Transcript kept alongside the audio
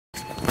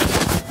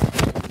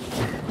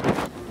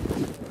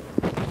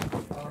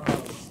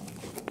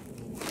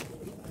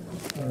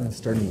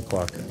starting the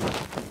clock.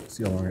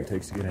 See how long it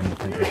takes to get in the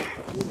printer.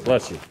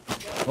 Bless you.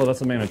 Oh, that's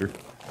the manager.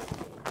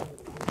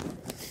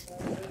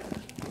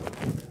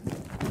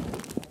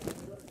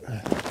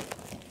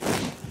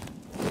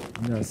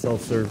 We got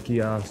self-serve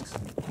kiosks.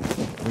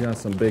 We got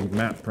some big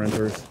map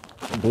printers,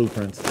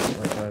 blueprints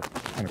like that.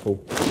 Kind of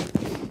cool.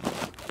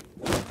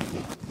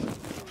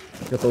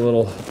 Got the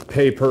little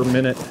pay per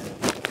minute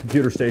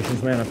computer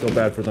stations. Man, I feel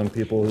bad for them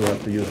people who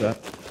have to use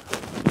that.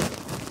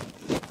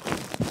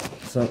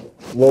 So,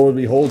 lo and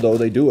behold, though,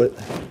 they do it.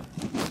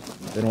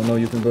 They don't know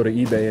you can go to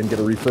eBay and get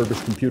a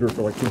refurbished computer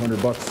for like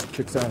 200 bucks.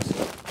 Kicks ass.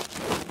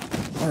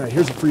 All right,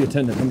 here's a free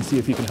attendant. Let me see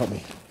if he can help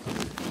me.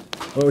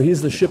 Oh,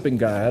 he's the shipping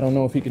guy. I don't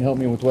know if he can help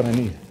me with what I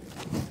need.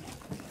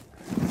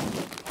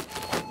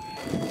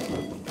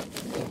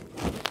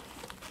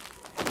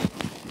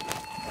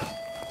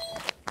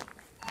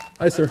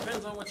 Hi, sir.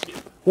 Depends on what you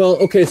do. Well,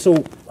 okay,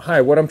 so,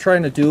 hi, what I'm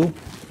trying to do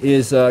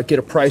is get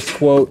a price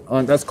quote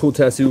on, that's cool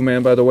tattoo,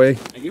 man, by the way.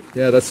 Thank you.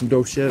 Yeah, that's some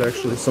dope shit,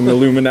 actually. Some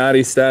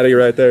Illuminati statty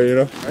right there, you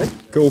know? All right.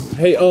 Cool.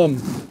 Hey,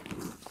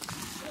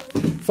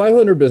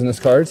 500 business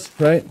cards,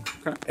 right?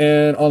 Okay.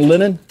 And on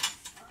linen?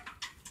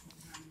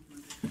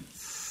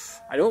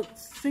 I don't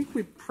think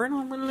we print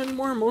on linen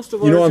anymore. Most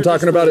of You know what I'm ours are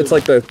talking just about? It's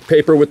like the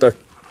paper with the...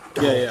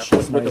 yeah, that's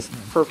with nice, the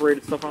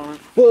perforated stuff on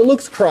it. Well, it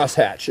looks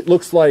crosshatch. It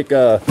looks like...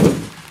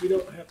 We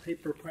don't have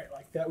paper quite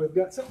like that. We've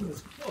got something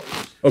that's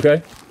close.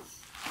 Okay.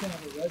 Kind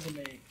of a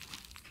resume.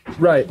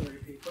 Right.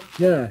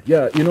 Paper.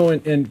 Yeah. You know,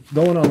 and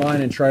going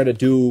online and try to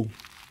do,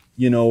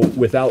 you know,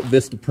 without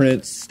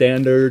Vistaprint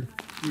standard,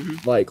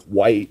 like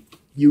white,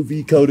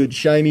 UV coated,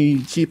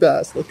 shiny, cheap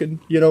ass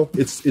looking, you know,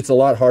 it's a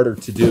lot harder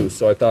to do.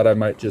 So I thought I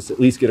might just at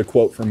least get a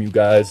quote from you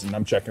guys, and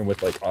I'm checking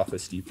with like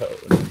Office Depot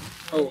and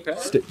Okay.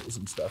 Staples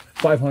and stuff.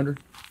 500,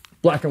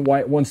 black and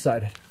white,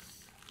 one-sided,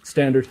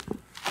 standard.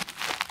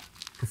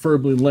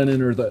 Preferably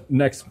linen or the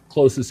next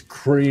closest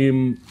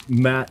cream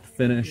matte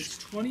finish. It's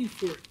 20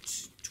 for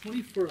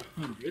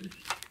 100.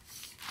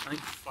 I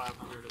think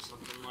 500 is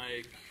something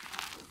like.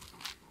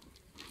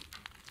 I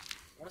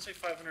want to say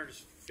 500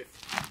 is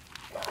 50.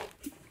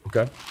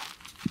 Okay.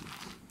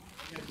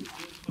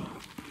 Basically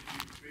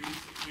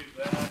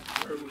that,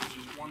 where it was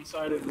just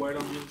one-sided, white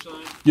on the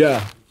inside.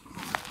 Yeah.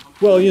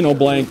 Well, you know,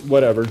 blank,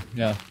 whatever.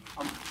 Yeah.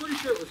 I'm pretty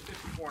sure it was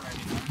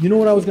 $54.99. You know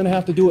what I was going to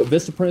have to do at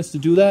Vistaprints to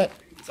do that?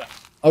 What's that?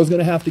 I was going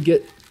to have to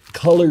get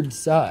colored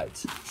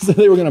sides. So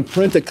they were going to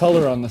print a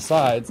color on the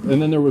sides,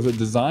 and then there was a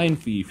design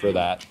fee for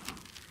that.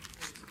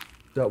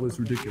 That was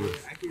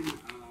ridiculous.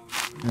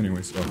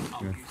 Anyway, so,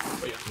 yeah.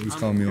 He was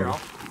calling me over.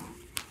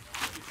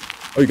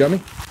 Oh, you got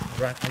me?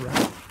 All right.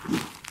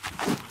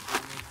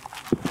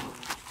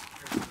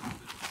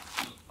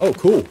 Oh,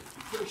 cool. I'm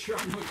pretty sure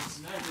I know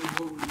exactly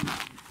what we need.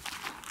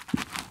 I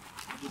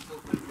just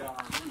hope we've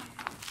got our linen.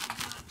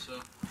 So,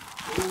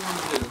 what we want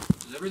to do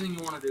is everything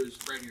you want to do is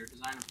right here,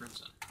 Design and Print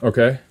Center.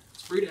 Okay.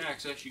 It's free to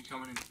access. You can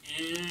come in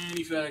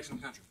any FedEx in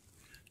the country.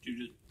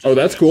 Oh,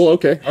 that's cool.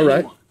 Okay. All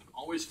right.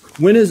 Always free.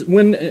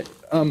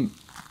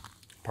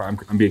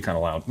 I'm being kind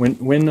of loud. When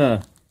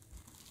do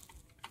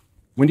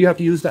you have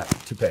to use that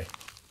to pay?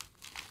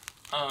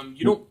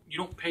 You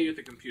don't pay at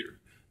the computer.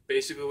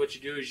 Basically, what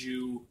you do is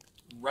you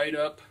write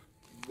up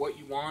what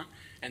you want,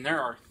 and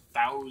there are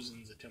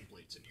thousands of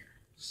templates in here.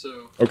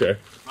 So, Okay.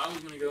 if I was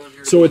going to go in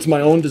here, So it's my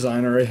own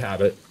design. I already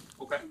have it.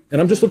 Okay. And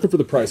I'm just looking for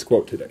the price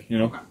quote today, you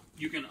know? Okay.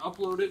 You can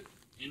upload it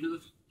into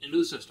the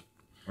system.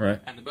 All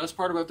right. And the best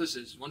part about this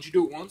is once you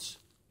do it once,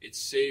 it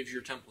saves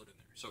your template in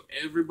there. So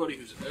everybody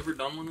who's ever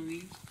done one of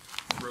these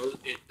throws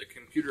it. The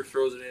computer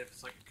throws it in if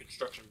it's like a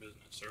construction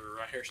business or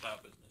a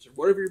hairstyle business or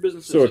whatever your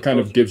business is. So it kind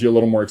of gives you a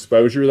little more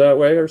exposure that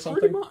way or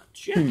something? Pretty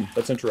much, yeah.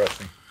 That's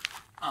interesting.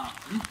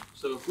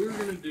 So if we were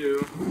going to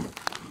do,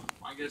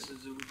 my guess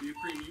is it would be a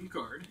premium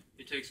card.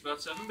 It takes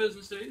about 7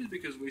 business days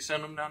because we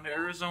send them down to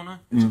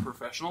Arizona. It's a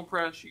professional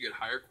press. You get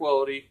higher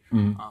quality,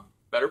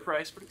 better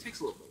price, but it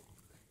takes a little bit longer.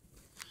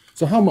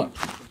 So how much?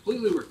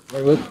 Completely worth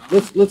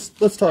it. Let's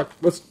talk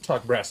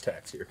brass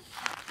tacks here.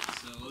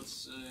 So let's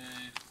say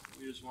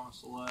we just want to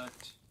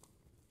select,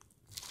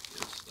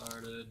 get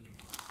started.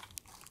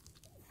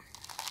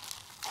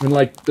 And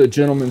like the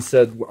gentleman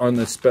said on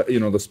the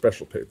the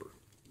special paper.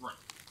 Right.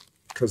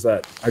 Because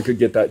that I could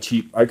get that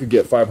cheap. I could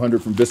get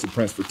 500 from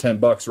Vistaprints for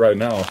 $10 right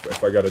now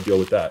if I got to deal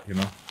with that, you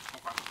know.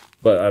 Okay.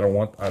 But I'd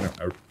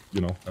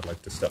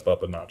like to step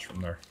up a notch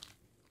from there.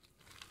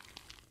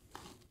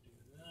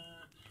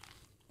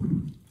 Let's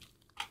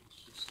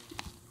just say we're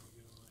going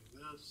to go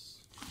like this.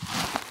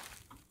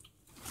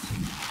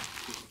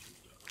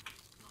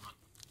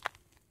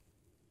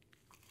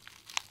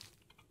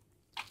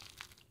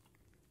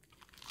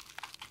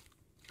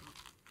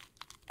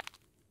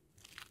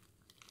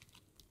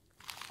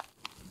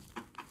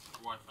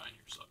 Wi-Fi in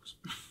here sucks.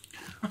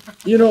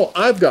 You know,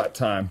 I've got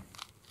time,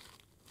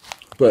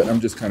 but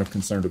I'm just kind of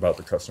concerned about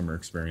the customer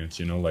experience.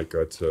 You know, like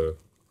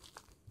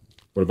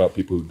what about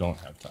people who don't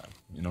have time?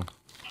 You know.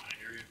 I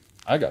hear you.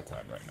 I got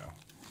time right now.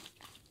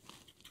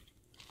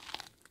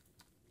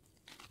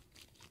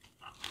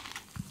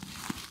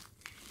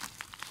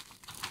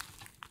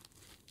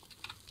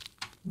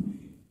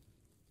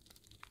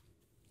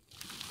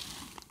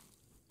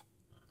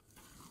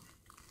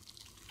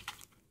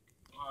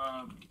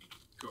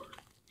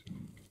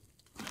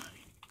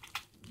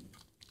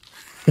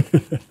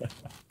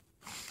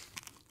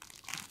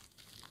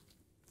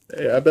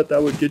 Hey, I bet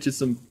that would get you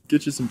some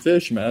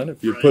fish, man,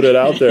 if you put it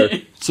out there.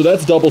 So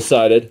that's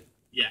double-sided.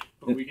 Yeah,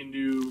 but we can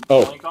do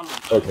Oh, blank on one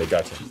side. okay,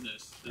 gotcha. Which is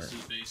this. This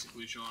is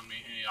basically showing me,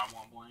 hey, I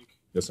want blank.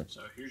 Yes, sir.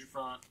 So here's your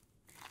front,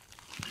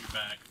 your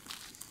back.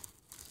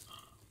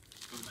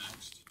 Go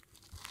next.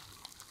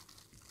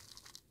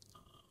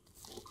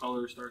 Full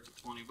color starts at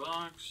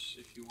 $20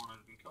 if you want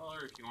it in color.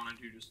 If you want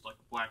to do just like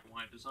a black and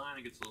white design,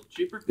 it gets a little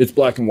cheaper. It's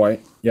black and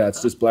white. Yeah,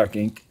 it's just black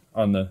ink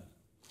on the.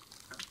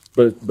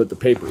 But the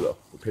paper though,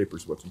 the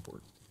paper's what's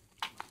important.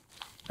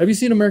 Have you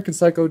seen American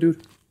Psycho,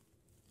 dude?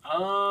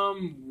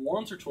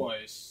 Once or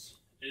twice.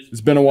 It's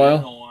been a while.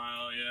 Been a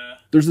while, yeah.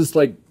 There's this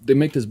like they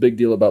make this big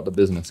deal about the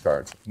business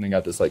cards, and they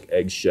got this like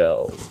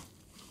eggshell,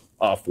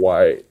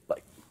 off-white,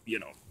 like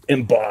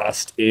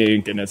embossed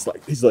ink, and it's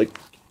like he's like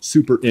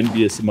super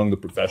envious among the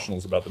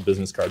professionals about the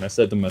business card. And I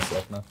said to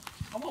myself, "No,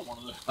 I want one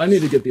of those. I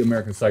need to get the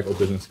American Psycho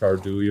business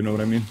card, dude. You know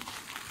what I mean?"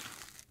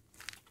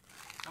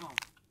 Come on.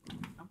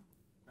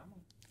 Come on.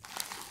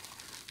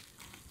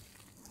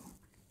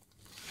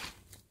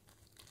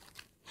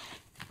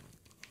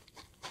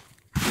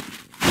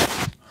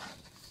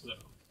 So,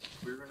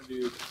 we're going to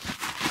do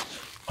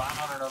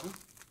 500 of them.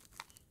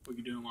 We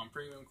could do them on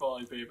premium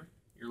quality paper.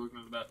 You're looking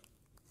at about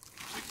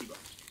 $60.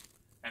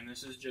 And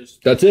this is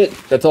just That's it.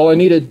 That's all I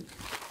needed.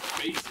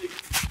 basic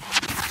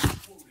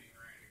quoting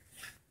right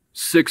here.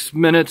 6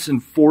 minutes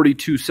and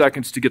 42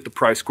 seconds to get the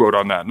price quote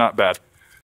on that. Not bad.